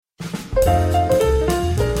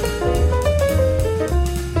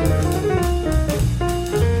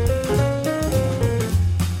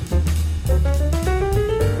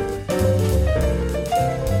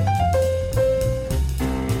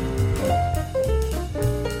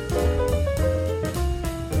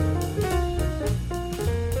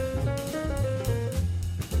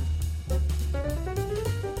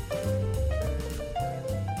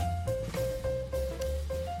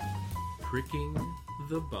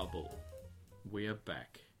bubble. We are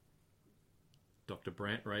back. Dr.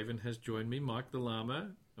 Brant Raven has joined me, Mike the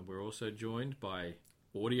Llama, and we're also joined by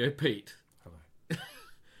Audio Pete. Hello.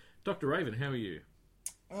 Dr. Raven, how are you?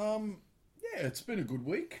 Yeah, it's been a good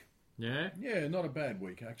week. Yeah? Yeah, not a bad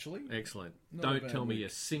week, actually. Excellent. Not a Don't bad tell me week. a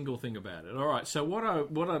single thing about it. All right, so what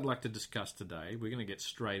I'd like to discuss today, we're going to get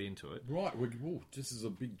straight into it. Right, this is a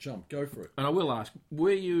big jump. Go for it. And I will ask, were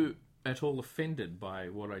you at all offended by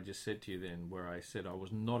what I just said to you then, where I said I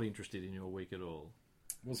was not interested in your week at all?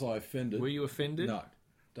 Was I offended? Were you offended? No,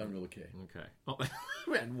 don't really care. Okay. Oh,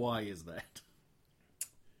 and why is that?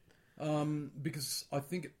 Because I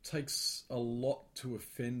think it takes a lot to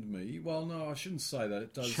offend me. Well, no, I shouldn't say that.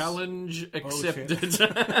 It does. Challenge accepted.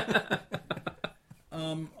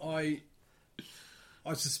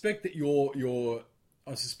 I suspect that you're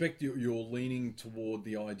leaning toward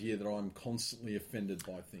the idea that I'm constantly offended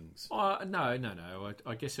by things. No.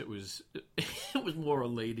 I guess it was more a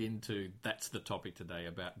lead into that's the topic today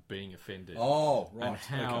about being offended. Oh, right.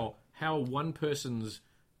 And how one person's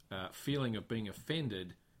feeling of being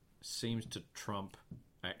offended seems to trump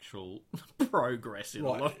actual progress in a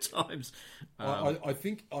lot of times. I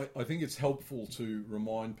think it's helpful to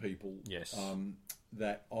remind people. Yes.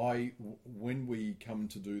 That when we come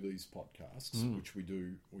to do these podcasts, which we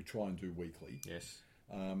try and do weekly. Yes.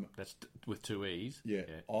 That's with two E's. Yeah.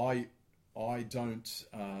 I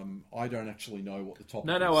don't actually know what the topic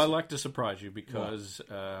is. No, I like to surprise you because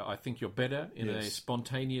I think you're better in a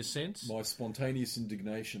spontaneous sense. My spontaneous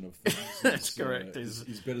indignation of things That's correct.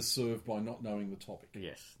 Is better served by not knowing the topic.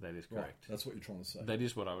 Yes, that is correct. Right, that's what you're trying to say. That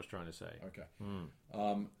is what I was trying to say. Okay.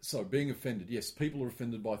 So being offended, yes, people are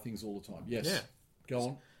offended by things all the time. Yes. Yeah. Go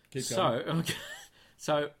on. Keep going.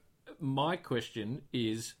 So my question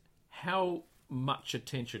is, how much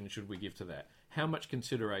attention should we give to that? How much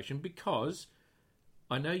consideration? Because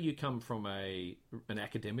I know you come from an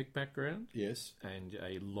academic background, Yes. and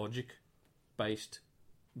a logic-based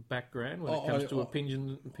background when it comes to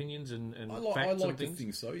opinions and facts and things. I like to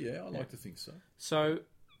think so. Yeah, I like to think so. So,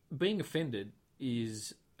 being offended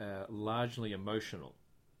is largely emotional.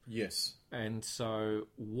 Yes. And so,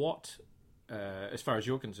 what, as far as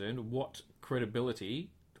you're concerned, what credibility?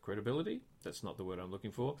 That's not the word I'm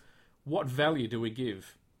looking for. What value do we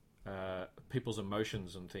give people's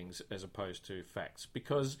emotions and things as opposed to facts?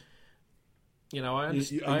 Because, I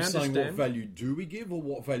understand. Are you saying what value do we give, or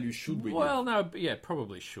what value should we give? Well, no, yeah,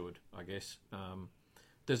 probably should, I guess.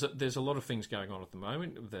 There's a lot of things going on at the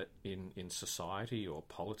moment that in society or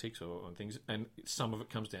politics or things, and some of it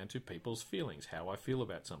comes down to people's feelings, how I feel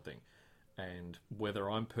about something, and whether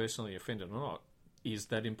I'm personally offended or not. Is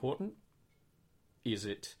that important? Is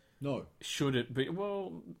it? No. Should it be?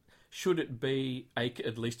 Well, should it be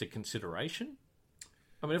at least a consideration?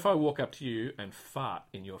 I mean, if I walk up to you and fart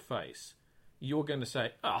in your face, you're going to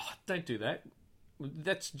say, "Oh, don't do that."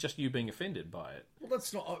 That's just you being offended by it. Well,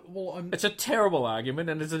 that's not. It's a terrible argument,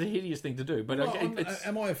 and it's a hideous thing to do. But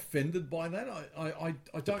am I offended by that? I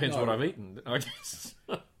don't depends know. what I've eaten, I guess.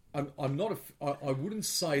 I'm not. I wouldn't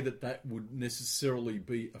say that would necessarily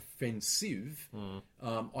be offensive.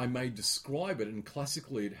 I may describe it, and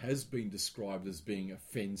classically, it has been described as being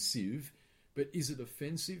offensive. But is it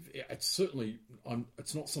offensive? It's certainly.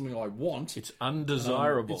 It's not something I want. It's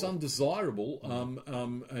undesirable. It's undesirable.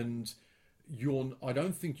 And I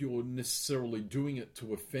don't think you're necessarily doing it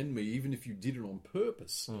to offend me, even if you did it on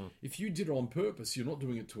purpose. If you did it on purpose, you're not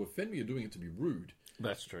doing it to offend me. You're doing it to be rude.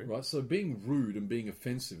 That's true. Right, so being rude and being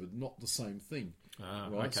offensive are not the same thing.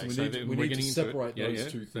 Right, okay. so we need to separate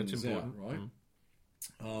those two that's things out, right?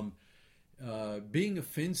 Being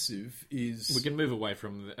offensive is... We can move away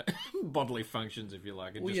from the bodily functions, if you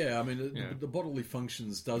like. The bodily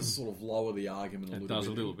functions does sort of lower the argument a little bit. It does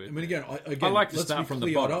a little bit. I mean, again, I like to let's start be from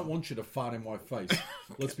clear. the bottom. I don't want you to fart in my face.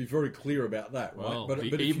 Let's be very clear about that, right? Well,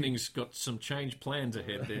 the evening's got some change plans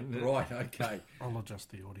ahead then. Right, okay. I'll adjust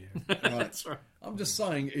the audio. Right. That's right. I'm just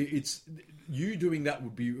saying, it's you doing that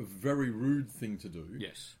would be a very rude thing to do.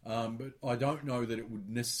 Yes. But I don't know that it would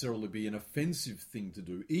necessarily be an offensive thing to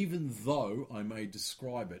do, even though I may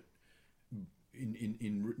describe it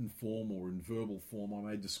in written form or in verbal form. I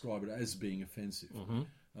may describe it as being offensive.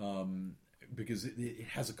 Because it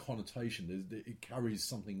has a connotation. It carries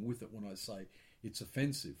something with it when I say it's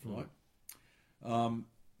offensive, right?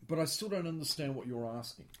 But I still don't understand what you're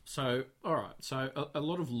asking. So, all right. So, a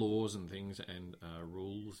lot of laws and things and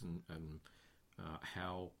rules and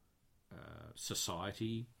how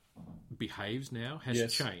society behaves now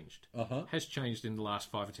has changed. Has changed in the last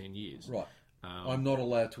 5 or 10 years. Right. I'm not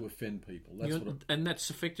allowed to offend people. And that's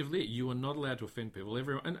effectively it. You are not allowed to offend people.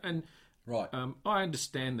 Everyone and right. I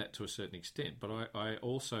understand that to a certain extent, but I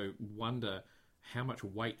also wonder how much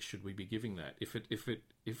weight should we be giving that? If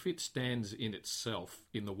it stands in itself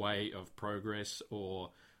in the way of progress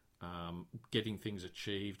or getting things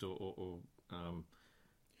achieved, or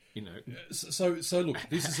you know. So look,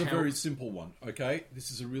 this is a very simple one. Okay,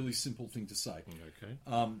 this is a really simple thing to say. Okay.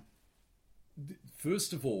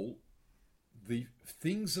 First of all, the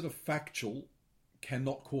things that are factual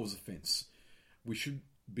cannot cause offence. We should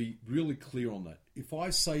be really clear on that. If I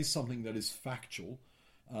say something that is factual,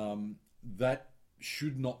 that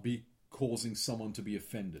should not be causing someone to be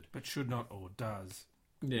offended. But should not or does.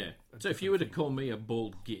 Yeah. So if you were to call me a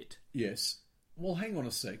bald git. Yes. Well, hang on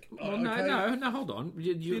a sec. Well, no, hold on.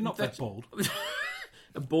 You're not that bald.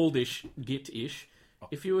 A baldish, git-ish.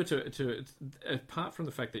 If you were to apart from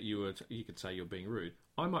the fact that you could say you're being rude,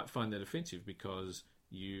 I might find that offensive because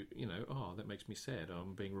you know, oh, that makes me sad.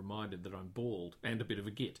 I'm being reminded that I'm bald and a bit of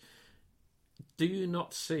a git. Do you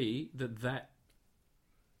not see that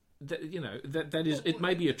you know, that is, it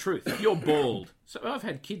may be a truth. You're bald. So I've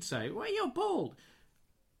had kids say, well, you're bald.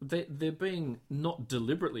 They're being not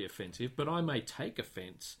deliberately offensive, but I may take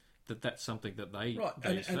offence that that's something that they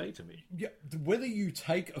say to me. Yeah, whether you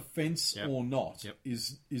take offence or not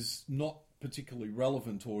is not particularly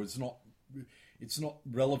relevant, or it's not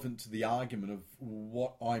relevant to the argument of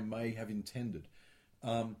what I may have intended.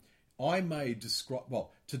 I may describe...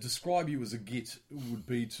 Well, to describe you as a git would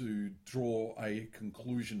be to draw a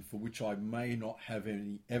conclusion for which I may not have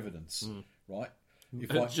any evidence, right?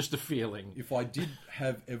 It's just a feeling. If I did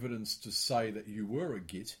have evidence to say that you were a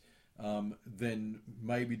git, then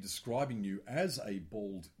maybe describing you as a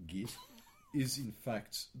bald git is in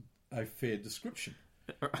fact a fair description.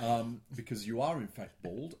 Because you are in fact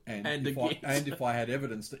bald, and if I had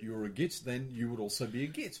evidence that you were a git, then you would also be a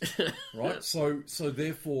git, right? So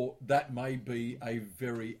therefore that may be a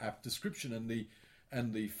very apt description,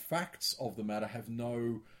 and the facts of the matter have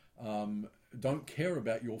no don't care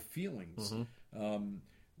about your feelings.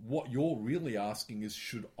 What you're really asking is,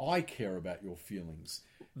 should I care about your feelings?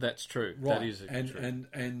 That's true. Right. That is true.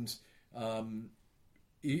 And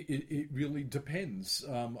it really depends.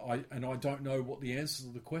 I don't know what the answer to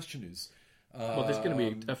the question is. Well, there's going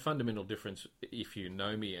to be a fundamental difference if you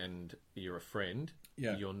know me and you're a friend.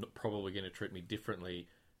 Yeah. You're probably going to treat me differently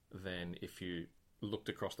than if you looked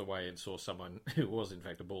across the way and saw someone who was in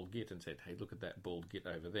fact a bald git and said, "Hey, look at that bald git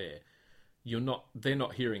over there." They're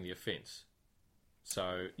not hearing the offence.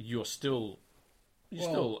 So you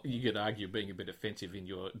could argue being a bit offensive in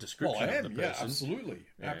your description of the person. Yeah, absolutely.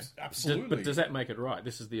 Yeah. Absolutely. But does that make it right?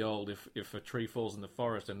 This is the old, if a tree falls in the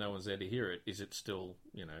forest and no one's there to hear it, is it still,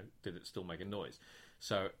 did it still make a noise?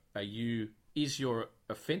 So is your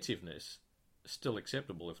offensiveness still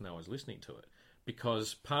acceptable if no one's listening to it?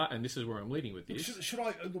 Because and this is where I'm leading with this. Should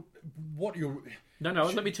I, what you're...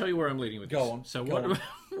 let me tell you where I'm leading with this. Go on. So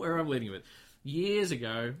where I'm leading with. Years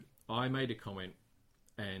ago, I made a comment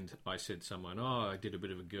and I said someone, I did a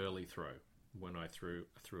bit of a girly throw when I threw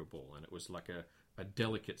a ball, and it was like a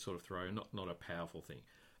delicate sort of throw, not a powerful thing.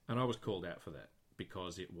 And I was called out for that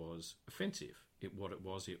because it was offensive. It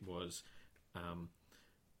was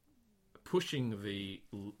pushing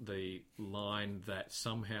the line that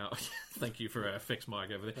somehow... Thank you for our effects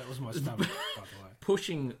mic over there. That was my stomach, by the way.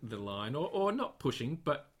 Pushing the line, or not pushing,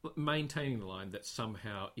 but maintaining the line that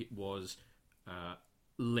somehow it was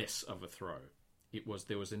less of a throw.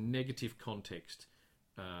 There was a negative context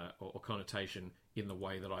or connotation in the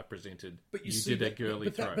way that I presented. But you did a girly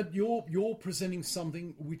throw. But you're presenting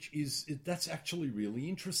something which that's actually really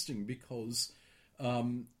interesting, because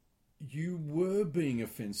you were being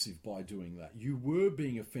offensive by doing that. You were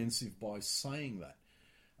being offensive by saying that,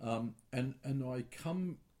 and I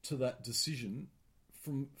come to that decision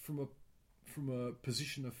from a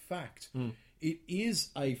position of fact. It is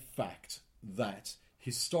a fact that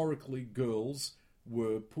historically girls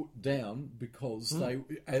were put down because they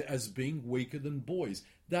as being weaker than boys.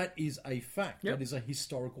 That is a fact. Yep. That is a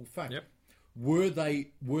historical fact. Yep. Were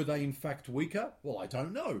they in fact weaker? Well, I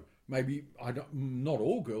don't know. Maybe not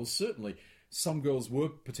all girls, certainly. Some girls were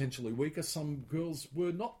potentially weaker, some girls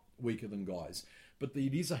were not weaker than guys. But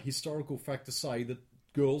it is a historical fact to say that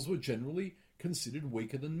girls were generally considered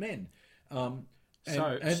weaker than men. And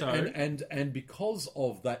because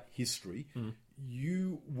of that history,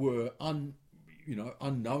 you were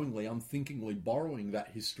unknowingly, unthinkingly borrowing that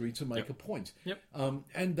history to make a point. Yep.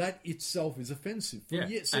 And that itself is offensive. Yeah.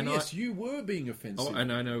 Yes, you were being offensive. Oh,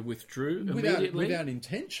 and I know withdrew immediately. Without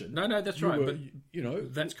intention. No, that's right. But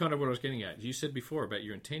that's kind of what I was getting at. You said before about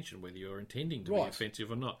your intention, whether you're intending to be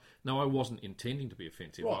offensive or not. No, I wasn't intending to be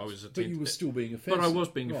offensive. Right. But you were still being offensive. But I was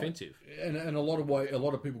being offensive. And a lot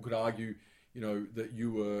of people could argue, that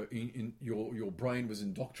you were in your brain was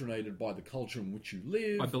indoctrinated by the culture in which you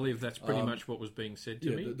live. I believe that's pretty much what was being said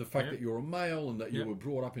to me. The fact that you're a male and that you were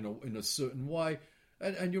brought up in a certain way,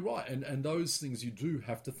 and you're right, and those things you do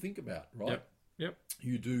have to think about, right? Yep.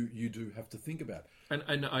 You do have to think about. And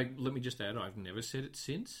let me just add, I've never said it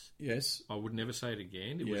since. Yes. I would never say it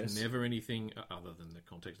again. It was never anything other than the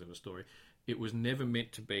context of a story. It was never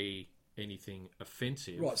meant to be anything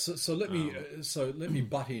offensive. Right. So let me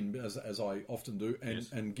butt in as I often do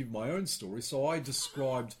and give my own story. So I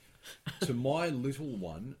described to my little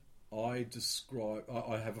one. I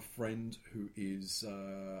have a friend who is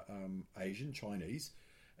Asian, Chinese,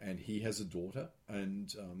 and he has a daughter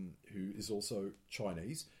and who is also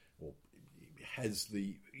Chinese or has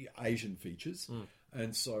the Asian features.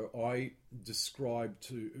 And so I described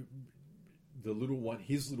to the little one,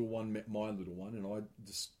 his little one met my little one, and I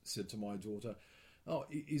just said to my daughter, "Oh,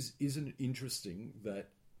 isn't it interesting that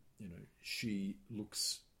she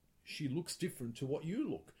looks different to what you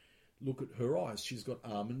look? Look at her eyes. She's got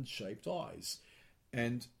almond-shaped eyes."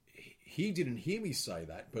 And he didn't hear me say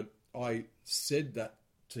that, but I said that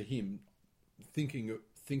to him, thinking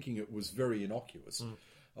it was very innocuous.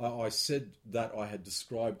 I said that I had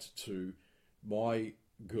described to my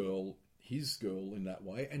girl his girl in that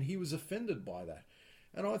way, and he was offended by that.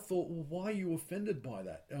 And I thought, well, why are you offended by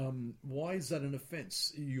that? Why is that an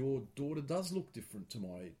offence? Your daughter does look different to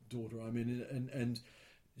my daughter. I mean, and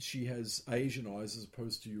she has Asian eyes as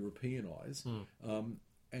opposed to European eyes.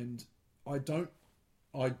 And I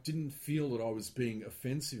didn't feel that I was being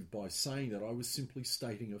offensive by saying that. I was simply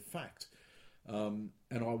stating a fact. And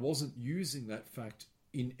I wasn't using that fact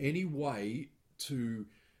in any way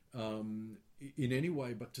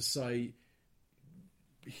but to say,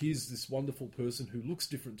 here's this wonderful person who looks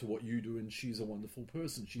different to what you do, and she's a wonderful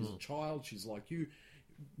person. She's a child. She's like you,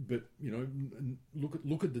 but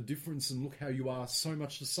look at the difference and look how you are so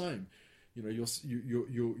much the same. You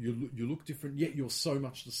look different, yet you're so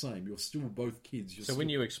much the same. You're still both kids. When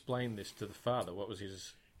you explained this to the father, what was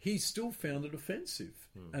his? He still found it offensive,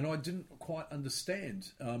 and I didn't quite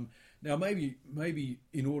understand. Now, maybe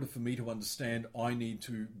in order for me to understand, I need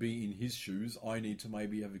to be in his shoes. I need to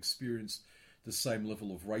maybe have experienced the same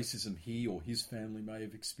level of racism he or his family may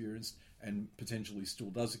have experienced and potentially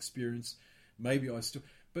still does experience. Maybe I still...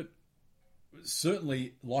 But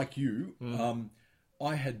certainly, like you,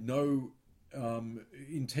 I had no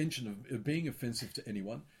intention of being offensive to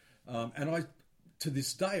anyone. And to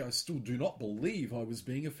this day, I still do not believe I was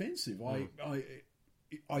being offensive.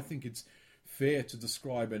 I think it's fair to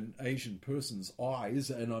describe an Asian person's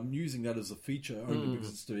eyes, and I'm using that as a feature only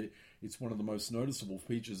because it's one of the most noticeable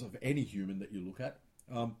features of any human that you look at,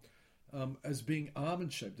 as being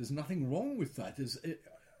almond-shaped. There's nothing wrong with that.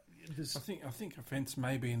 I think offence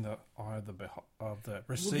may be in the eye of the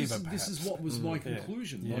receiver. This is what was my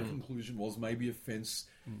conclusion. My conclusion was maybe offence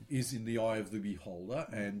is in the eye of the beholder,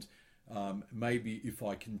 and maybe if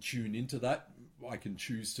I can tune into that, I can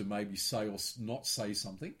choose to maybe say or not say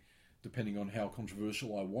something, depending on how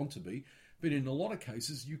controversial I want to be. But in a lot of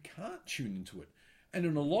cases, you can't tune into it. And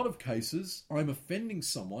in a lot of cases, I'm offending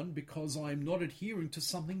someone because I'm not adhering to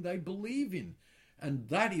something they believe in. And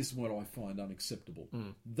that is what I find unacceptable.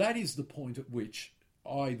 That is the point at which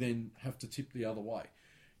I then have to tip the other way.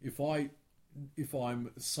 If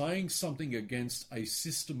I'm saying something against a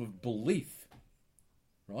system of belief,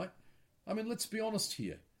 right? I mean, let's be honest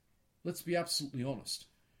here. Let's be absolutely honest.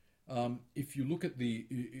 If you look at the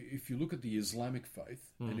Islamic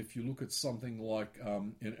faith, and if you look at something like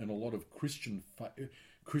in a lot of Christian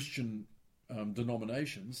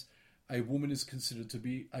denominations, a woman is considered to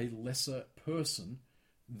be a lesser person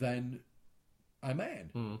than a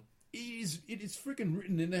man. It is freaking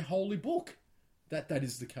written in their holy book that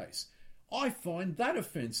is the case. I find that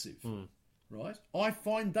offensive, right? I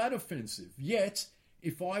find that offensive. Yet,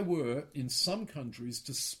 if I were in some countries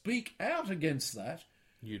to speak out against that,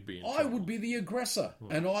 I would be the aggressor,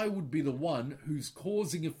 and I would be the one who's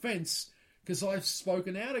causing offence because I've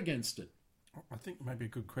spoken out against it. I think maybe a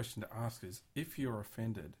good question to ask is, if you're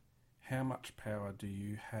offended, how much power do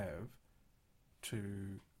you have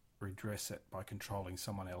to redress it by controlling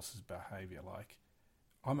someone else's behaviour? Like,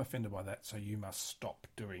 I'm offended by that, so you must stop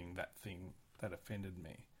doing that thing that offended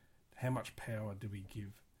me. How much power do we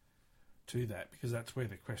give to that? Because that's where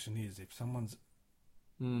the question is. If someone's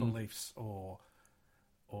beliefs or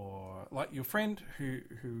like your friend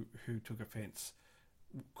who took offence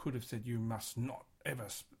could have said, you must not ever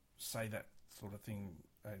say that sort of thing,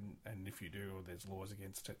 and if you do, or there's laws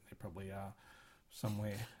against it, there probably are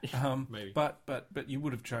somewhere. Maybe. But you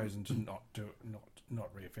would have chosen to not do it,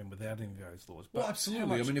 not reoffend without any of those laws. But well,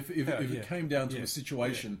 absolutely. I mean, if it came down to a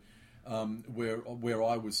situation where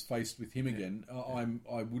I was faced with him again,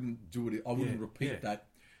 I wouldn't do it. I wouldn't repeat that.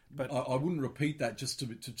 But I wouldn't repeat that just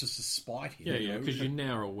to spite him. Yeah, because you're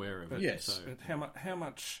now aware of it. Yes. So. But how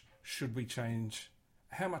much should we change?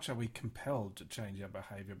 How much are we compelled to change our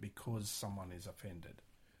behaviour because someone is offended?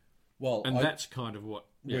 Well, and that's kind of what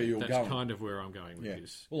where you're that's going. kind of where I'm going with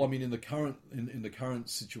this. Well, I mean, in the current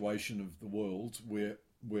situation of the world,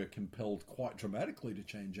 we're compelled quite dramatically to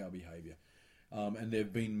change our behaviour, and there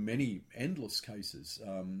have been many endless cases.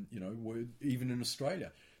 Where, even in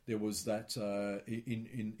Australia, there was that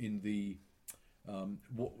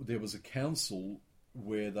there was a council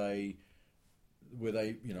where they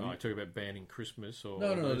I talk about banning Christmas or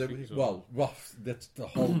no. That's the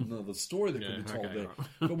whole another story that could be told there. Right.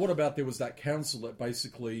 But what about there was that council that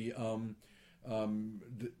basically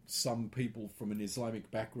some people from an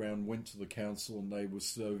Islamic background went to the council and they were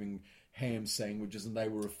serving ham sandwiches and they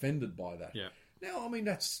were offended by that. Yeah. Now, I mean,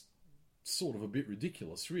 that's sort of a bit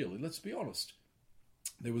ridiculous, really. Let's be honest.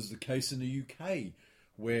 There was the case in the UK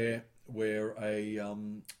where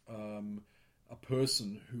a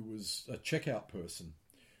person who was a checkout person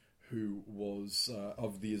who was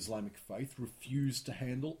of the Islamic faith refused to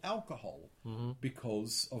handle alcohol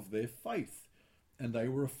because of their faith, and they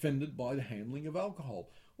were offended by the handling of alcohol.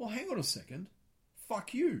 Well, hang on a second.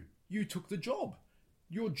 Fuck you. You took the job.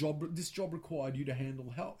 This job required you to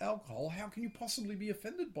handle alcohol. How can you possibly be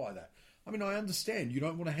offended by that? I mean, I understand you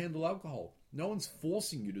don't want to handle alcohol. No one's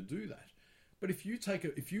forcing you to do that. But if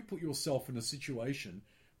you put yourself in a situation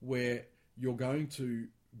where you're going to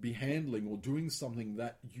be handling or doing something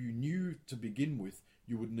that you knew to begin with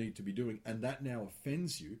you would need to be doing, and that now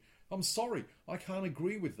offends you, I'm sorry, I can't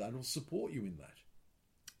agree with that or support you in that.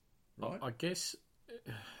 Right? I guess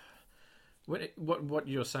what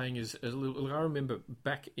you're saying is I remember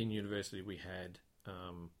back in university we had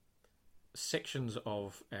sections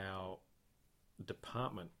of our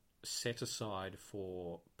department set aside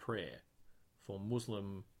for prayer, for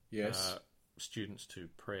Muslim students to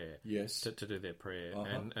prayer, to do their prayer,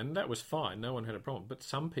 and that was fine. No one had a problem. But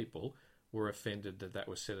some people were offended that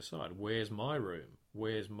was set aside. Where's my room?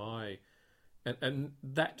 Where's my... And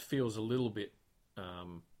that feels a little bit,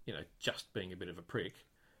 just being a bit of a prick.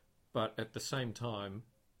 But at the same time,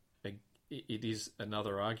 it is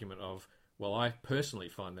another argument of, well, I personally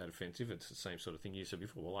find that offensive. It's the same sort of thing you said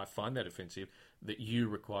before. Well, I find that offensive that you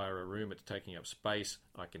require a room. It's taking up space.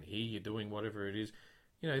 I can hear you doing whatever it is.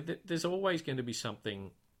 There's always going to be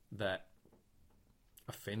something that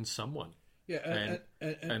offends someone. Yeah,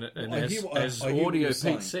 and as Audio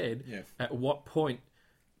Pete said, at what point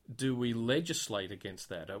do we legislate against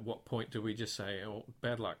that? At what point do we just say, "Oh,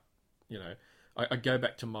 bad luck"? I go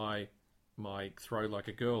back to my throw like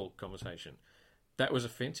a girl conversation. That was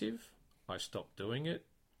offensive. I stopped doing it,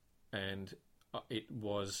 and it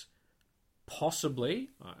was possibly,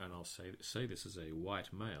 and I'll say this as a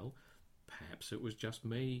white male. Perhaps it was just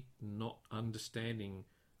me not understanding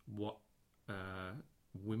what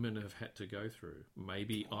women have had to go through.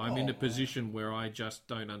 Maybe I'm in a position where I just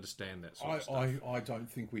don't understand that sort of stuff. I don't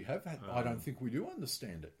think we have had... I don't think we do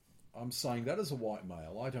understand it. I'm saying that as a white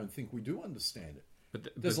male. I don't think we do understand it. But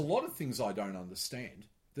there's a lot of things I don't understand.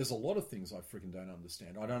 There's a lot of things I freaking don't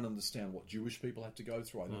understand. I don't understand what Jewish people have to go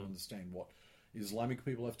through. I don't understand what Islamic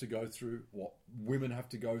people have to go through, what women have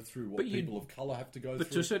to go through, what people of colour have to go through.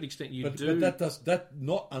 But to a certain extent, you do. But that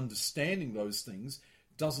not understanding those things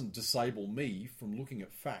doesn't disable me from looking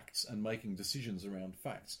at facts and making decisions around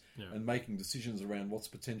facts and making decisions around what's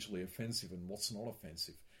potentially offensive and what's not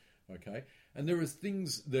offensive. Okay, and there are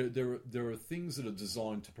things there are things that are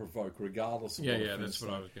designed to provoke, regardless of what offense. That's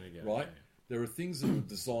what I was going to get. Right, there are things that are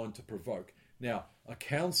designed to provoke. Now, a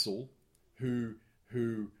council who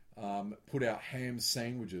put out ham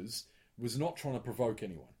sandwiches was not trying to provoke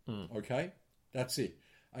anyone. Okay, that's it.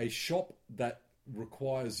 A shop that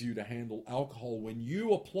requires you to handle alcohol when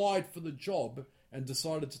you applied for the job and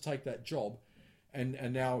decided to take that job, and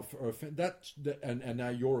now now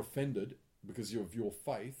you're offended because of your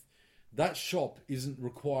faith. That shop isn't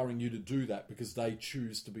requiring you to do that because they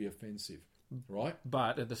choose to be offensive, right?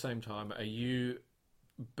 But at the same time, are you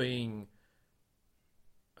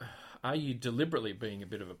deliberately being a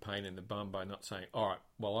bit of a pain in the bum by not saying, all right,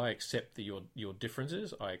 well, I accept your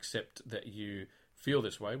differences. I accept that you feel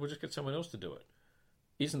this way. We'll just get someone else to do it.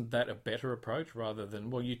 Isn't that a better approach rather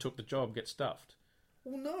than, well, you took the job, get stuffed?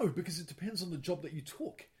 Well, no, because it depends on the job that you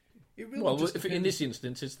took. It really in this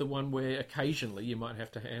instance, it's the one where occasionally you might have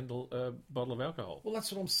to handle a bottle of alcohol. Well,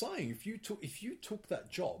 that's what I'm saying. If you took that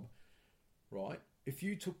job, right? If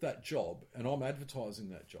you took that job and I'm advertising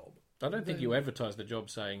that job... I don't think you advertise the job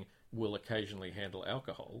saying, we'll occasionally handle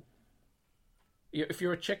alcohol. If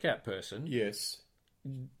you're a checkout person, Yes,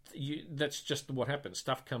 that's just what happens.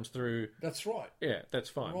 Stuff comes through. that's right. Yeah, that's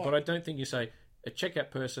fine. Right. But I don't think you say a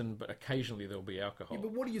checkout person, but occasionally there'll be alcohol. Yeah,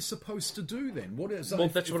 but what are you supposed to do then? What is? Well,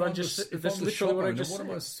 that's what I just said. If That's I'm the literally shop what I owner, just what am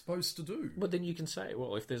I said. supposed to do? But then you can say,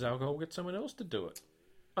 well, if there's alcohol, get someone else to do it.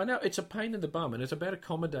 I know it's a pain in the bum, and it's about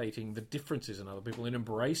accommodating the differences in other people and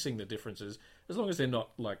embracing the differences, as long as they're not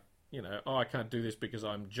like, oh, I can't do this because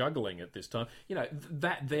I'm juggling at this time.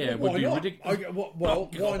 That there would be ridiculous. Okay,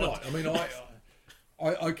 why not? I mean,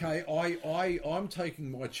 I'm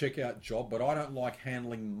taking my checkout job, but I don't like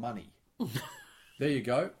handling money. There you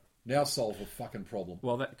go. Now solve a fucking problem.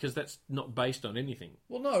 Well, because that's not based on anything.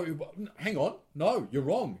 Well, no, hang on. No, you're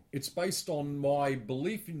wrong. It's based on my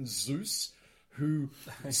belief in Zeus, who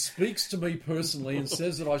speaks to me personally and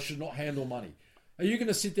says that I should not handle money. Are you going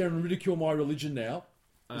to sit there and ridicule my religion now?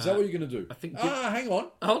 Is that what you're going to do? I think. Hang on.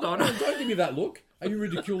 Hold on. Don't give me that look. Are you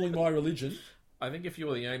ridiculing my religion? I think if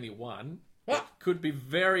you're the only one, Ah. it could be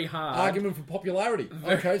very hard. Argument for popularity.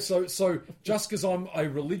 Okay, so just because I'm a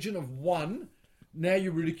religion of one, now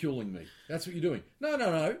you're ridiculing me. That's what you're doing. No.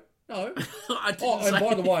 I didn't And say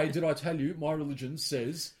by the way, did I tell you my religion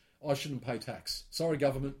says I shouldn't pay tax? Sorry,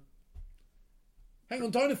 government. Hang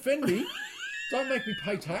on, don't offend me. Don't make me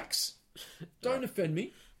pay tax. Don't offend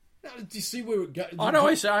me. Now, do you see where it goes? I know.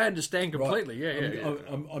 I understand completely. Right. Yeah.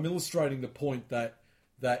 I'm illustrating the point that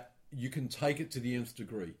you can take it to the nth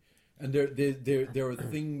degree, and there are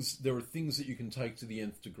things that you can take to the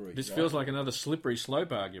nth degree. This right? feels like another slippery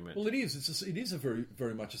slope argument. Well, it is. It is a very,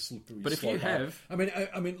 very much a slippery. But if you slope. have,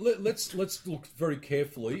 let's look very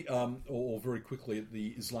carefully, or very quickly at the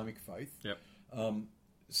Islamic faith. Yep.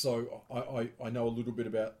 So I know a little bit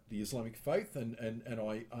about the Islamic faith, and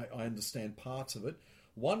I understand parts of it.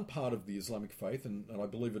 One part of the Islamic faith, and I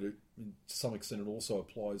believe it to some extent it also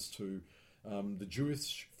applies to the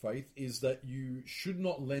Jewish faith, is that you should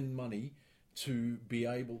not lend money to be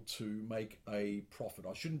able to make a profit.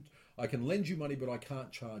 I can lend you money, but I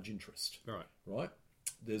can't charge interest. Right?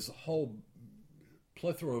 There's a whole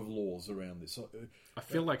plethora of laws around this. I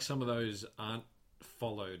feel like some of those aren't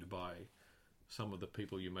followed by some of the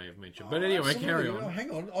people you may have mentioned. But anyway, carry on. Hang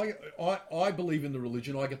on. I believe in the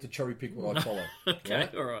religion. I get to cherry pick what I follow. Okay,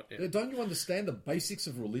 right? all right. Yeah. Don't you understand the basics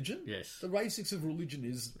of religion? Yes. The basics of religion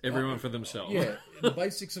is... Everyone for themselves. Yeah. The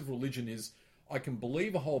basics of religion is I can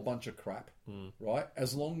believe a whole bunch of crap, right?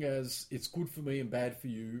 As long as it's good for me and bad for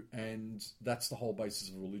you, and that's the whole basis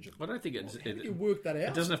of religion. I don't think You work that out.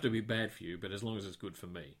 it doesn't have to be bad for you, but as long as it's good for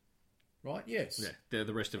me. Right? Yes. Yeah,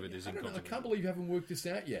 the rest of it is I inconsequential. can't believe you haven't worked this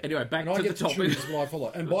out yet. Anyway, back and to I get the topic. choose what I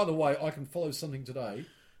follow. And by the way, I can follow something today,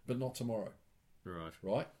 but not tomorrow. Right.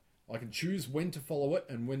 Right? I can choose when to follow it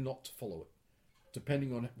and when not to follow it,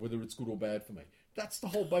 depending on whether it's good or bad for me. That's the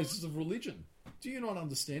whole basis of religion. Do you not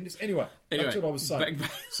understand this? Anyway, that's what I was saying.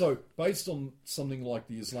 So, based on something like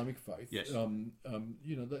the Islamic faith, yes.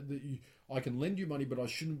 I can lend you money, but I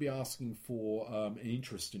shouldn't be asking for an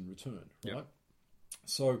interest in return. Right? Yep.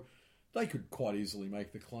 So, they could quite easily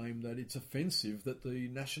make the claim that it's offensive that the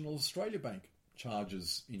National Australia Bank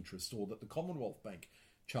charges interest, or that the Commonwealth Bank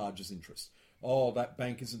charges interest. Oh, that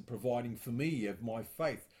bank isn't providing for me of my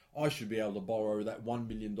faith. I should be able to borrow that $1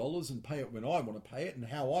 million and pay it when I want to pay it and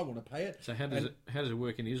how I want to pay it. So how does it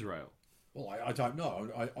work in Israel? Well, I don't know.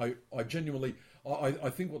 I genuinely... I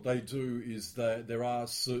think what they do is that there are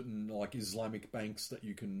certain like Islamic banks that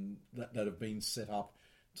you can that have been set up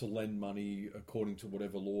to lend money according to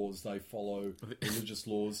whatever laws they follow, religious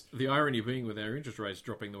laws. The irony being, with our interest rates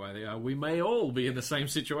dropping the way they are, we may all be in the same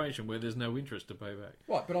situation where there's no interest to pay back.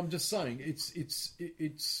 Right, but I'm just saying, it's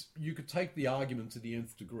you could take the argument to the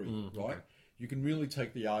nth degree, right? Okay. You can really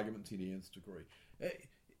take the argument to the nth degree.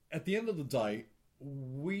 At the end of the day,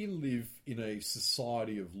 we live in a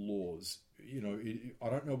society of laws. You know, I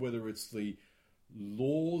don't know whether it's the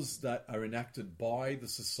laws that are enacted by the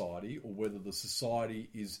society or whether the society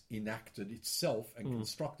is enacted itself and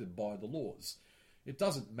constructed by the laws. It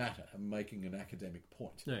doesn't matter. I'm making an academic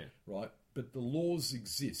point, right? But the laws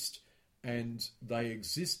exist, and they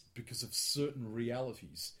exist because of certain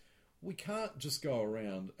realities. We can't just go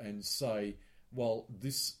around and say, well,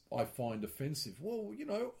 this I find offensive. Well, you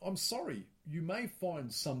know, I'm sorry. You may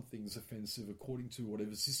find some things offensive according to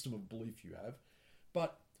whatever system of belief you have,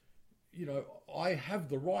 but you know, I have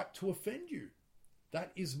the right to offend you.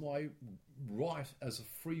 That is my right as a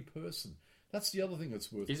free person. That's the other thing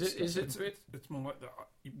that's worth discussing. It's more like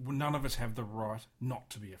none of us have the right not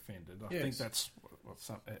to be offended. I think that's what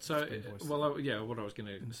some... what I was going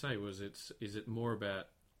to say was, is it more about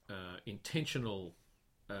intentional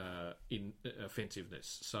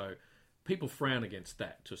offensiveness? So people frown against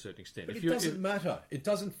that to a certain extent. But it doesn't matter. It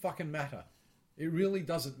doesn't fucking matter. It really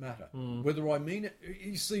doesn't matter whether I mean it.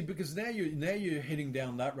 You see, because now you're heading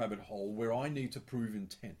down that rabbit hole where I need to prove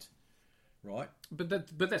intent, right? But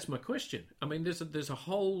that's my question. I mean, there's a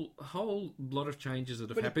whole lot of changes that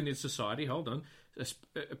have happened in society. Hold on,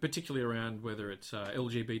 particularly around whether it's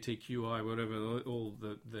LGBTQI, whatever, all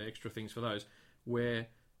the extra things for those, where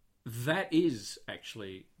that is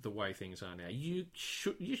actually the way things are now. You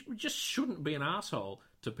just shouldn't be an asshole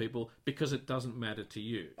to people because it doesn't matter to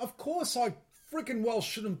you. Of course, I freaking well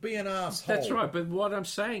shouldn't be an asshole. That's right. But what I'm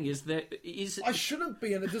saying is I shouldn't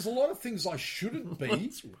be, and there's a lot of things I shouldn't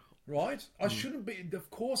be. Right? I shouldn't be.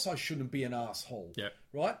 Of course, I shouldn't be an asshole. Yeah.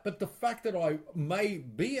 Right? But the fact that I may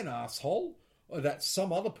be an asshole, or that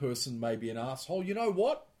some other person may be an asshole, you know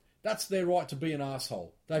what? That's their right to be an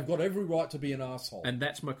asshole. They've got every right to be an asshole. And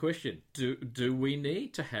that's my question. Do we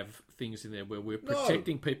need to have things in there where we're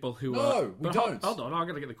protecting people who are... No, we don't. Hold on, I've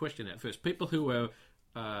got to get the question out first. People who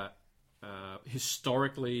are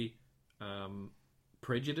historically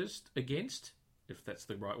prejudiced against, if that's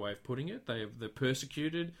the right way of putting it, they're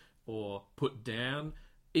persecuted or put down.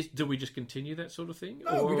 Do we just continue that sort of thing?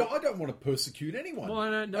 No, we don't, I don't want to persecute anyone.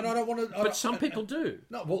 Well, no, and I don't want to. But some people do.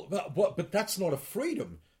 No, but that's not a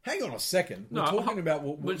freedom. Hang on a second. We're talking about.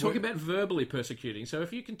 We're talking about verbally persecuting. So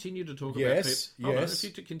if you continue to talk about people,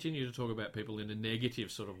 if you continue to talk about people in a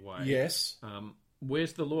negative sort of way, yes.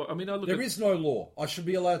 Where's the law? I mean, there is no law. I should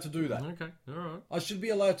be allowed to do that. Okay, all right. I should be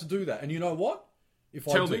allowed to do that. And you know what? If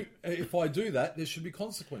I do that, there should be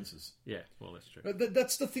consequences. Yeah, well, that's true.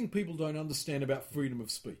 That's the thing people don't understand about freedom of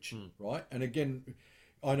speech, right? And again,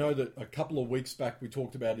 I know that a couple of weeks back we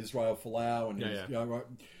talked about Israel Folau, and you know, right?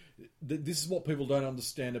 This is what people don't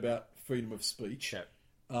understand about freedom of speech.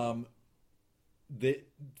 Yeah. That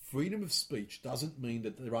freedom of speech doesn't mean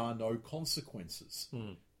that there are no consequences,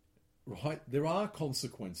 right? There are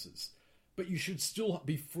consequences. But you should still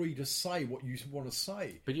be free to say what you want to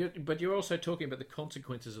say. But you're also talking about the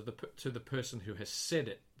consequences of to the person who has said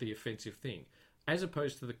it, the offensive thing, as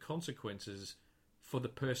opposed to the consequences for the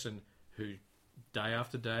person who, day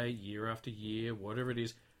after day, year after year, whatever it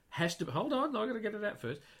is, has to... Hold on, I've got to get it out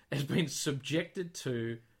first. Has been subjected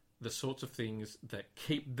to the sorts of things that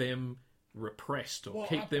keep them repressed or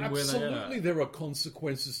keep them where they are. Absolutely, there are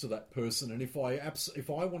consequences to that person. And if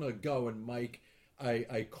I want to go and make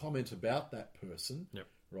a comment about that person,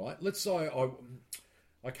 right? Let's say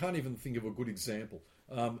I can't even think of a good example.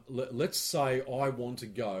 Let's say I want to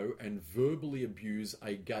go and verbally abuse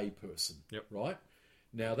a gay person, right?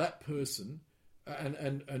 Now that person,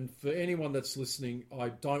 and for anyone that's listening, I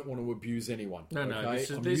don't want to abuse anyone. No, okay?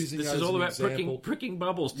 This is all about pricking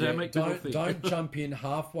bubbles to make people think. Don't jump in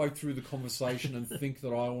halfway through the conversation and think that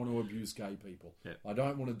I want to abuse gay people. I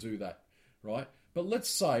don't want to do that, right? But let's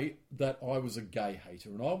say that I was a gay hater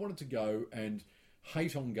and I wanted to go and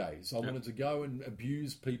hate on gays. I wanted to go and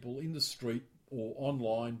abuse people in the street or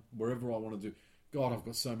online, wherever I want to do. God, I've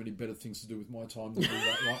got so many better things to do with my time than do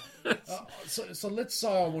that, right? So let's say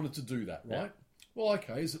I wanted to do that, right? Well,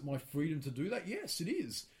 okay, is it my freedom to do that? Yes, it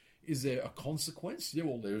is. Is there a consequence? Yeah,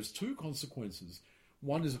 well, there's two consequences.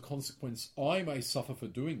 One is a consequence I may suffer for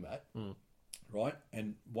doing that, right?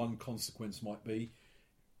 And one consequence might be,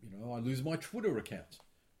 I lose my Twitter account,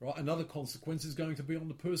 right? Another consequence is going to be on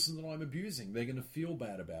the person that I'm abusing. They're going to feel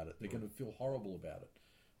bad about it. They're going to feel horrible about it,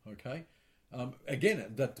 okay? Again,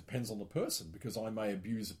 that depends on the person, because I may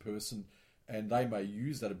abuse a person and they may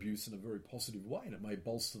use that abuse in a very positive way, and it may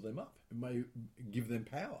bolster them up. It may give them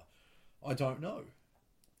power. I don't know.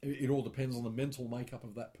 It all depends on the mental makeup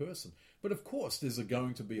of that person. But of course, there's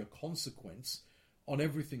going to be a consequence on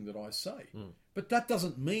everything that I say. But that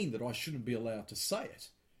doesn't mean that I shouldn't be allowed to say it.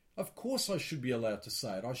 Of course I should be allowed to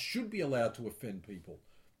say it. I should be allowed to offend people,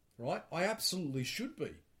 right? I absolutely should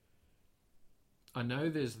be. I know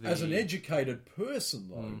there's As an educated person,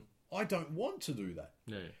 though, I don't want to do that.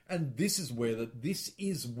 Yeah. And this is where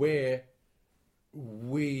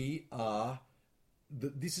we are.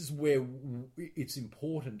 This is where it's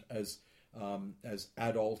important as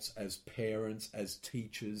adults, as parents, as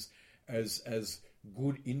teachers, as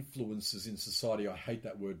good influencers in society. I hate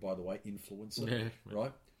that word, by the way, influencer,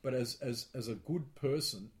 right? But as a good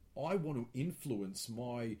person, I want to influence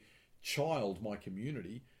my child, my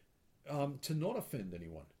community, to not offend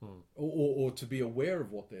anyone, or to be aware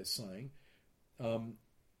of what they're saying. I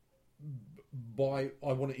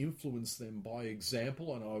want to influence them by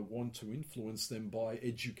example, and I want to influence them by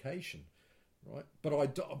education, right? But I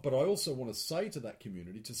also want to say to that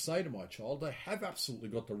community, to say to my child, they have absolutely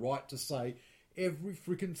got the right to say every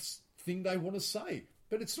freaking thing they want to say.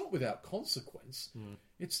 But it's not without consequence.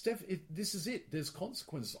 This is it. There's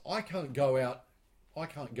consequences. I can't go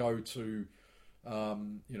to a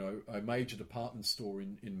major department store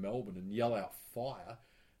in Melbourne and yell out fire,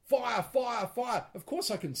 fire, fire, fire. Of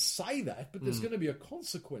course I can say that, but there's going to be a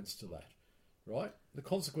consequence to that, right? The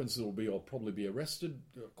consequences will be I'll probably be arrested,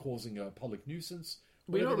 causing a public nuisance.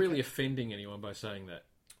 We're not really offending anyone by saying that.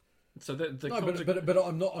 So but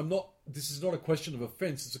I'm not. This is not a question of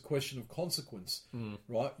offence. It's a question of consequence,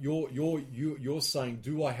 right? You're saying,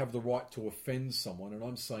 do I have the right to offend someone? And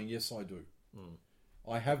I'm saying, yes, I do.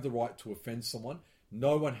 I have the right to offend someone.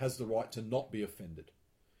 No one has the right to not be offended.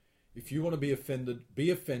 If you want to be offended,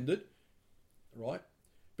 right?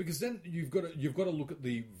 Because then you've got to look at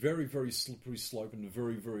the very, very slippery slope and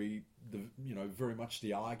very much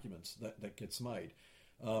the arguments that gets made.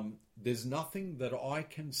 There's nothing that I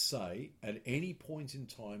can say at any point in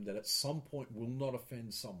time that at some point will not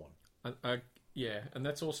offend someone. Yeah, and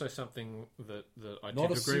that's also something that I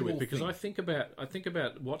tend to agree with, because thing. I think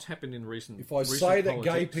about what's happened in recent. If I say that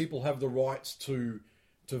gay people have the right to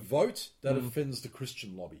vote, that offends the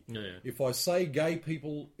Christian lobby. Yeah. If I say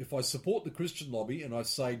if I support the Christian lobby and I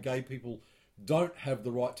say gay people don't have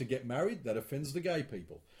the right to get married, that offends the gay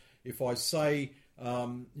people. If I say,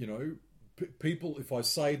 if I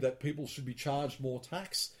say that people should be charged more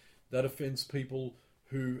tax, that offends people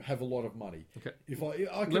who have a lot of money. Okay. If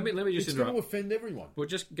I let me just it's interrupt. going to offend everyone. We'll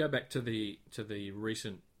just go back to the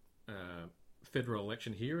recent federal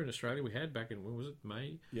election here in Australia. We had back in, when was it,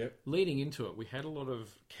 May? Yep. Leading into it, we had a lot of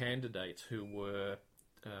candidates who were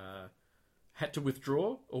had to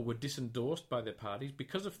withdraw or were disendorsed by their parties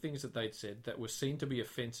because of things that they'd said that were seen to be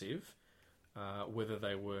offensive. Whether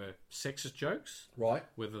they were sexist jokes, right?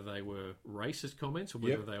 Whether they were racist comments, or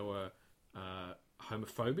whether they were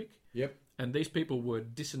homophobic. Yep. And these people were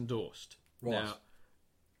disendorsed. Right. Now,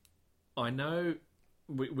 I know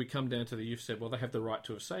we come down to you've said, well, they have the right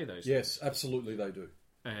to say those things. Yes, absolutely they do.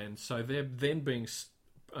 And so they're then being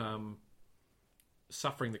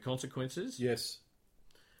suffering the consequences. Yes.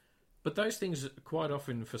 But those things, quite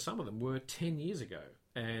often, for some of them, were 10 years ago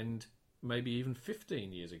and maybe even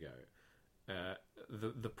 15 years ago.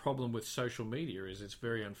 The problem with social media is it's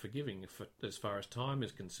very unforgiving as far as time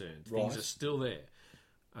is concerned. Right. Things are still there.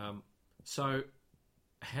 So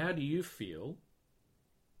how do you feel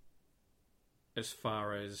as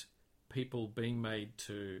far as people being made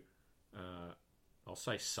to, I'll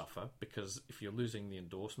say suffer, because if you're losing the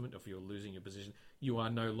endorsement, if you're losing your position, you are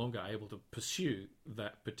no longer able to pursue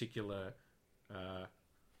that particular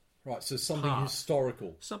right, so something path.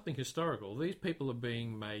 historical. Something historical. These people are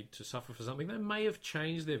being made to suffer for something. They may have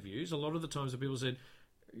changed their views. A lot of the times the people said,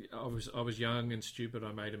 I was young and stupid,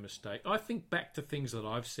 I made a mistake. I think back to things that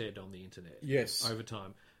I've said on the internet over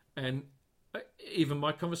time. And even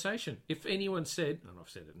my conversation, if anyone said, and I've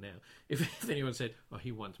said it now, if anyone said, oh,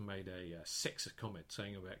 he once made a sexist comment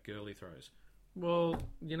saying about girly throws. Well,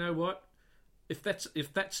 you know what? If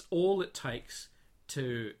that's all it takes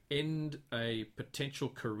to end a potential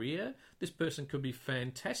career, this person could be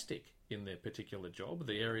fantastic in their particular job,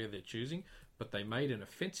 the area they're choosing, but they made an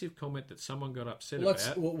offensive comment that someone got upset about.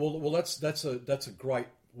 That's a great.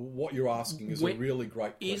 What you're asking is a really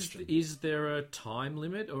great question. Is there a time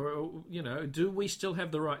limit, or do we still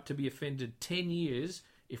have the right to be offended 10 years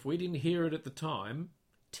if we didn't hear it at the time?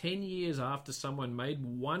 10 years after someone made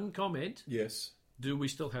one comment, yes. Do we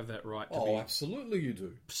still have that right to be? Oh, absolutely you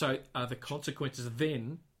do. So are the consequences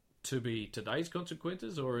then to be today's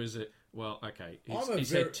consequences, or is it, well, okay,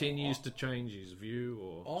 he's had 10 years to change his view?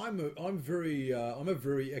 Or I'm a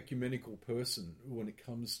very ecumenical person when it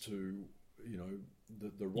comes to,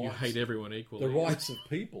 the rights. You hate everyone equally. The rights of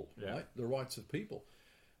people, Yeah. right? The rights of people.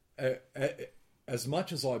 As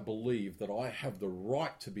much as I believe that I have the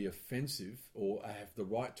right to be offensive or I have the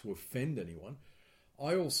right to offend anyone,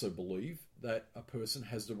 I also believe that a person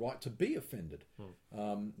has the right to be offended.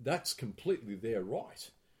 That's completely their right.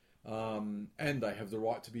 And they have the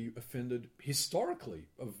right to be offended historically,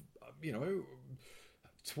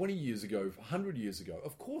 20 years ago, 100 years ago.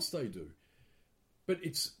 Of course they do. But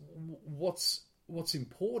it's what's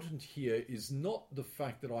important here is not the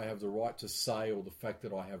fact that I have the right to say or the fact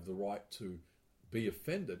that I have the right to be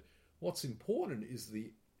offended. What's important is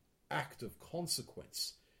the act of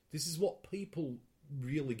consequence. This is what people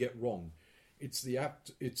really get wrong. It's the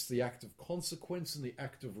act of consequence and the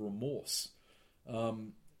act of remorse. What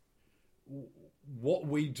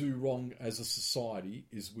we do wrong as a society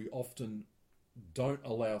is we often don't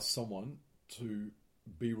allow someone to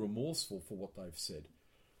be remorseful for what they've said.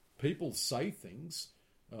 People say things.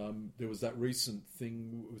 There was that recent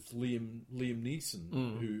thing with Liam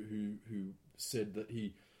Neeson, who said that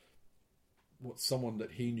he someone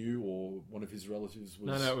that he knew or one of his relatives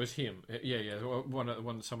was No, it was him. Yeah.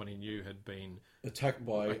 Someone he knew had been attacked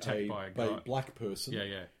by a black person.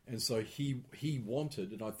 Yeah. And so he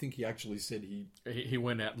wanted, and I think he actually said he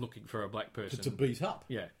went out looking for a black person to beat up.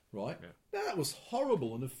 Yeah. Right? Yeah. That was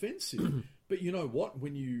horrible and offensive. But you know what?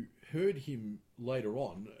 When you heard him later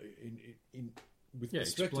on, with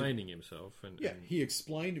perspective, explaining himself, he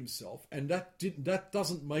explained himself, and that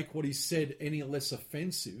doesn't make what he said any less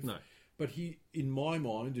offensive. No. But he, in my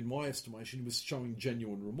mind, in my estimation, he was showing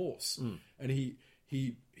genuine remorse, and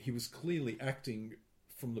he was clearly acting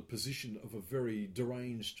from the position of a very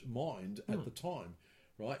deranged mind at the time,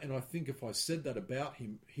 right? And I think if I said that about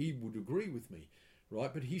him, he would agree with me,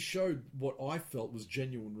 right? But he showed what I felt was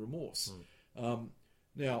genuine remorse.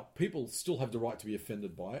 Now, people still have the right to be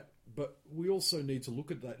offended by it, but we also need to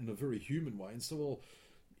look at that in a very human way and say, well,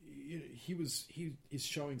 he is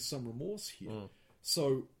showing some remorse here.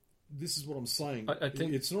 So this is what I'm saying. I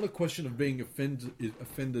think it's not a question of being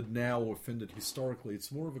offended now or offended historically.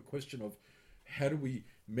 It's more of a question of how do we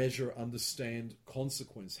measure, understand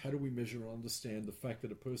consequence? How do we measure and understand the fact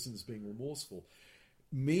that a person is being remorseful?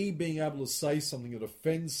 Me being able to say something that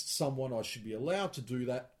offends someone, I should be allowed to do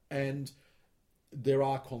that, and there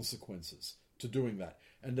are consequences to doing that,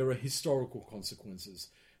 and there are historical consequences.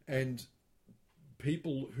 And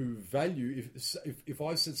people who value, if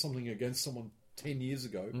I said something against someone 10 years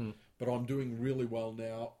ago, but I'm doing really well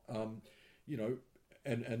now,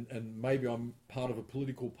 and maybe I'm part of a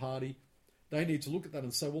political party, they need to look at that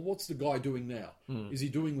and say, well, what's the guy doing now? Is he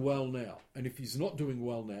doing well now? And if he's not doing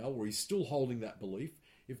well now, or he's still holding that belief,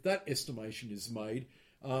 if that estimation is made,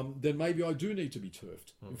 then maybe I do need to be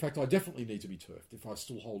turfed. In fact, I definitely need to be turfed if I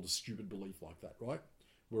still hold a stupid belief like that, right?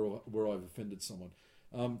 Where I've offended someone.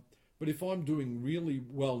 But if I'm doing really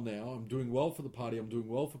well now, I'm doing well for the party, I'm doing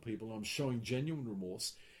well for people, and I'm showing genuine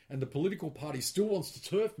remorse, and the political party still wants to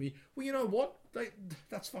turf me, well, you know what?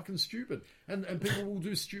 That's fucking stupid. And people will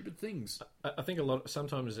do stupid things. I think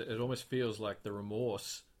sometimes it almost feels like the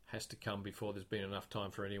remorse has to come before there's been enough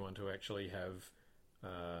time for anyone to actually have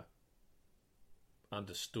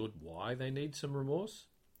understood why they need some remorse.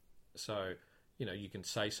 So, you can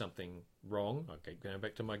say something wrong. Okay, going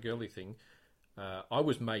back to my girly thing, I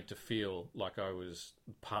was made to feel like I was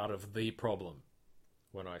part of the problem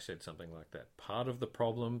when I said something like that. Part of the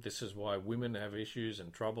problem, this is why women have issues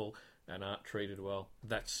and trouble and aren't treated well.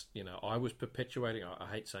 That's, I was perpetuating, I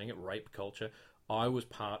hate saying it, rape culture. I was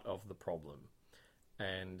part of the problem.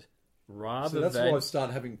 And rather so that's why I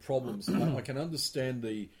started having problems. I can understand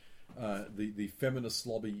the feminist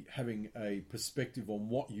lobby having a perspective on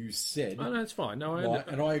what you said. Oh, no, it's fine. No,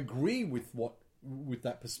 and I agree with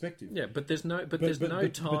that perspective. Yeah, but there's no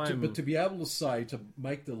time. But to be able to say, to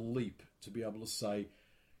make the leap, to be able to say,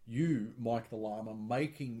 you, Mike the Llama,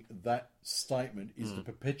 making that statement is the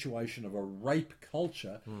perpetuation of a rape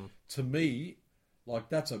culture. To me, like,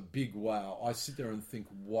 that's a big wow. I sit there and think,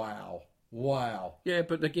 wow. Yeah,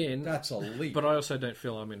 but again, that's a leap. But I also don't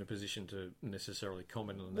feel I'm in a position to necessarily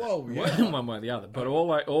comment on that. Well, yeah. One way or the other. But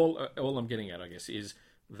all I'm getting at, I guess, is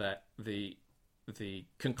that the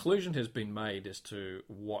conclusion has been made as to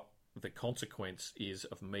what the consequence is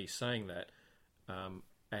of me saying that,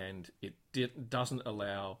 and it doesn't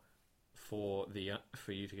allow for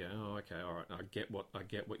you to go, oh, okay, all right, I get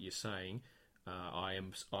what you're saying. I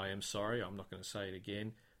am sorry. I'm not going to say it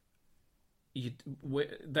again.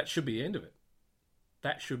 That should be the end of it.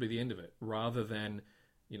 That should be the end of it, rather than,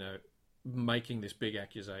 making this big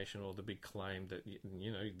accusation or the big claim that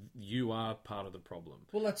you are part of the problem.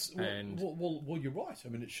 Well, well, you're right. I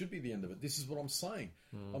mean, it should be the end of it. This is what I'm saying.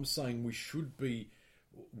 I'm saying we should be,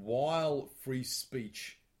 while free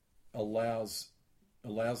speech allows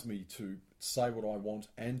me to say what I want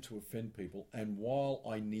and to offend people, and while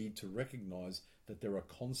I need to recognise that there are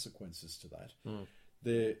consequences to that,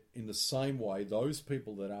 there, in the same way, those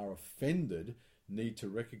people that are offended need to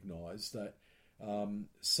recognise that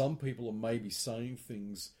some people are maybe saying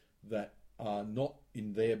things that are not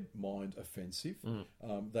in their mind offensive.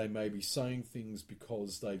 They may be saying things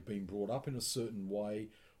because they've been brought up in a certain way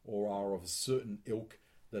or are of a certain ilk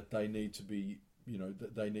that they need to be,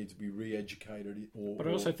 that they need to be re-educated. But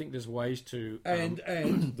I also think there's ways to... And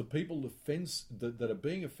the people that are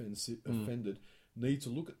being offended need to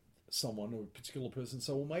look at someone or a particular person and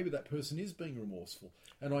say, well, maybe that person is being remorseful,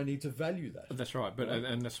 and I need to value that. That's right, but right?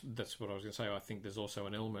 And that's what I was going to say. I think there's also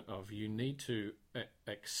an element of you need to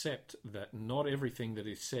accept that not everything that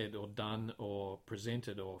is said or done or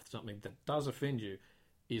presented or something that does offend you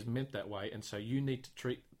is meant that way, and so you need to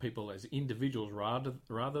treat people as individuals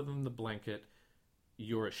rather than the blanket,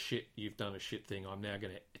 you're a shit, you've done a shit thing, I'm now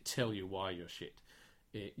going to tell you why you're shit.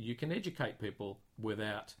 you can educate people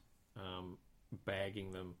without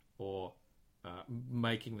bagging them or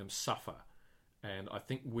making them suffer. And I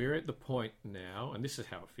think we're at the point now, and this is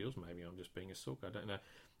how it feels, maybe I'm just being a sook, I don't know,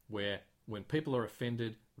 where when people are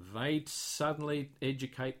offended, they suddenly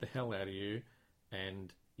educate the hell out of you,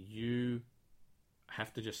 and you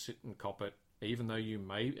have to just sit and cop it, even though you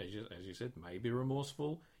may, as you said, may be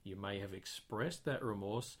remorseful, you may have expressed that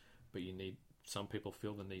remorse, but some people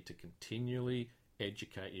feel the need to continually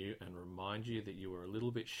educate you and remind you that you were a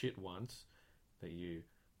little bit shit once, that you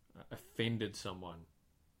offended someone.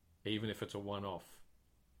 Even if it's a one-off,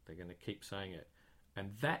 they're going to keep saying it.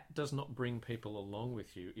 And that does not bring people along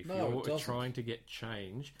with you if you're trying to get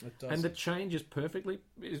change. And the change is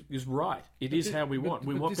is right. It is how we want.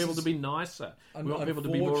 We want people to be nicer. We want people to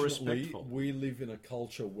be more respectful. We live in a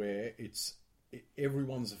culture where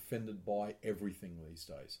everyone's offended by everything these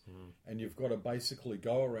days. And you've got to basically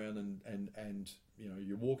go around and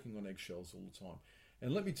you're walking on eggshells all the time.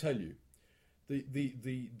 And let me tell you,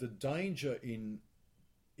 the danger in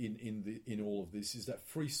all of this is that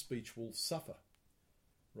free speech will suffer,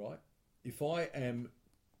 right? If I am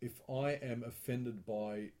offended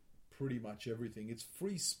by pretty much everything, it's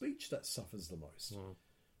free speech that suffers the most,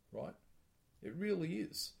 right? It really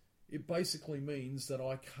is. It basically means that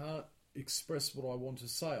I can't express what I want to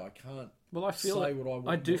say. I can't say what I want.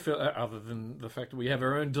 I do feel, other than the fact that we have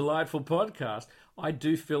our own delightful podcast, I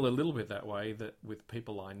do feel a little bit that way, that with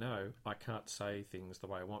people I know, I can't say things the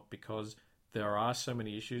way I want because there are so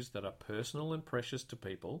many issues that are personal and precious to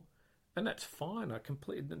people, and that's fine.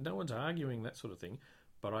 No one's arguing that sort of thing,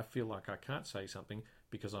 but I feel like I can't say something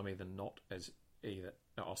because I'm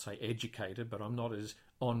I'll say educated, but I'm not as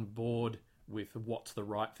on board with what's the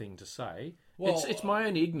right thing to say. Well, it's my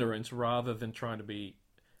own ignorance rather than trying to be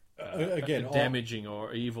damaging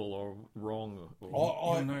or evil or wrong.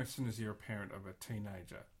 You'll know as soon as you're a parent of a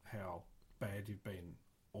teenager how bad you've been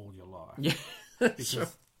all your life. Yeah,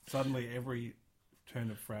 because suddenly every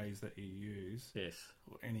turn of phrase that you use, yes,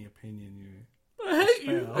 or any opinion you I hate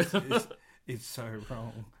espouse is so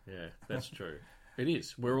wrong. Yeah, that's true. It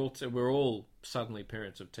is. We're all suddenly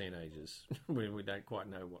parents of teenagers when we don't quite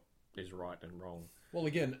know what is right and wrong. Well,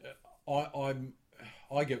 again,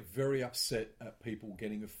 I get very upset at people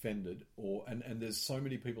getting offended, and there's so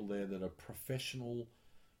many people there that are professional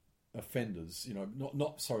offenders.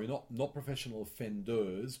 Not professional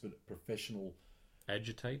offenders, but professional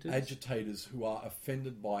agitators who are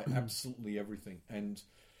offended by absolutely everything, and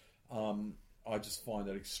I just find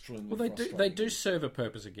that extremely frustrating. They do serve a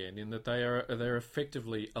purpose again in that they're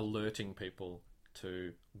effectively alerting people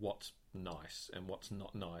to what's nice and what's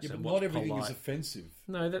not nice. Yeah, and but what's not everything polite. is offensive.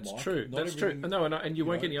 No, that's Mike. true. Not That's true. everything- No, and you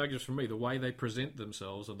won't get any arguments from me. The way they present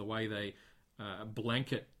themselves and the way they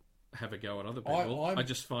blanket have a go at other people, I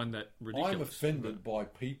just find that ridiculous. I'm offended by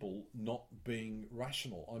people not being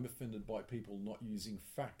rational. I'm offended by people not using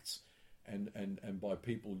facts and by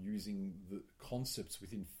people using the concepts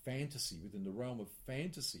within the realm of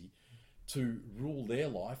fantasy, to rule their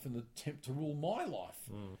life and attempt to rule my life.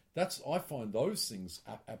 I find those things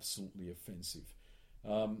absolutely offensive.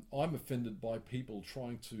 I'm offended by people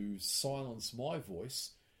trying to silence my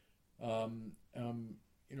voice. And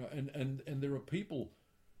there are people.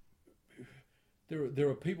 There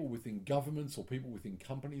are people within governments or people within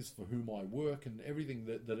companies for whom I work and everything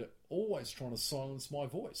that are always trying to silence my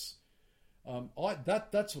voice.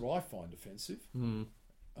 That's what I find offensive.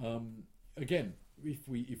 Again, if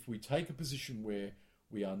we take a position where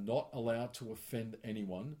we are not allowed to offend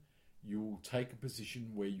anyone, you will take a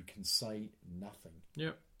position where you can say nothing.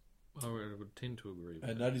 Yep, I would tend to agree with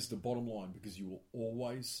and that is the bottom line, because you will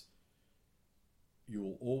always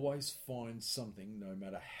find something, no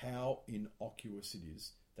matter how innocuous it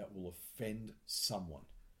is, that will offend someone.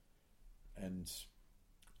 And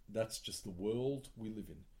that's just the world we live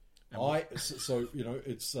in.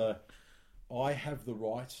 I have the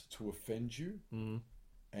right to offend you,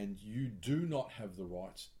 and you do not have the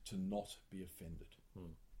right to not be offended.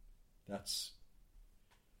 That's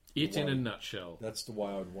it in a nutshell. That's the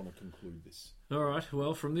way I'd want to conclude this. All right.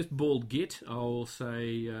 Well, from this bald git, I'll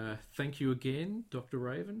say thank you again, Dr.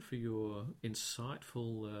 Raven, for your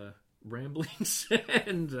insightful ramblings.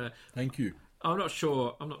 And thank you. I'm not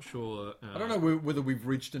sure. I don't know whether we've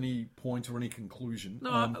reached any point or any conclusion.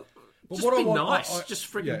 No. But just be nice.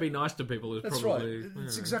 Just freaking be nice to people. That's probably right.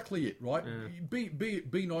 That's exactly it, right? Yeah.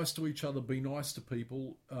 Be nice to each other. Be nice to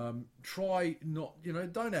people. Try not,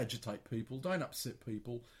 don't agitate people. Don't upset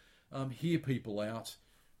people. Hear people out.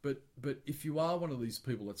 But if you are one of these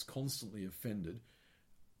people that's constantly offended,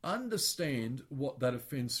 understand what that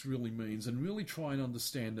offence really means, and really try and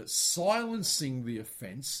understand that silencing the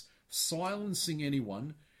offence Silencing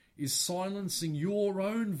anyone is silencing your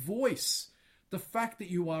own voice. The fact that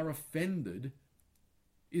you are offended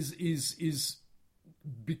is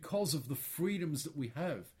because of the freedoms that we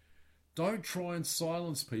have. Don't try and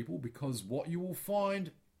silence people, because what you will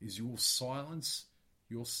find is you will silence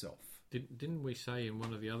yourself. Didn't we say in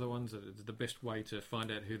one of the other ones that the best way to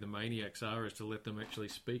find out who the maniacs are is to let them actually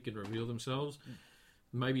speak and reveal themselves?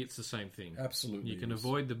 Maybe it's the same thing. Absolutely. You can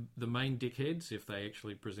avoid the main dickheads if they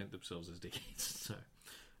actually present themselves as dickheads. So,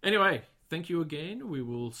 anyway, thank you again. We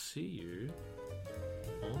will see you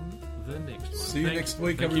on the next one. See you next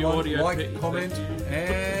week, everyone. Like, comment,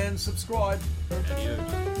 and subscribe.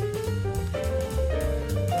 Adios.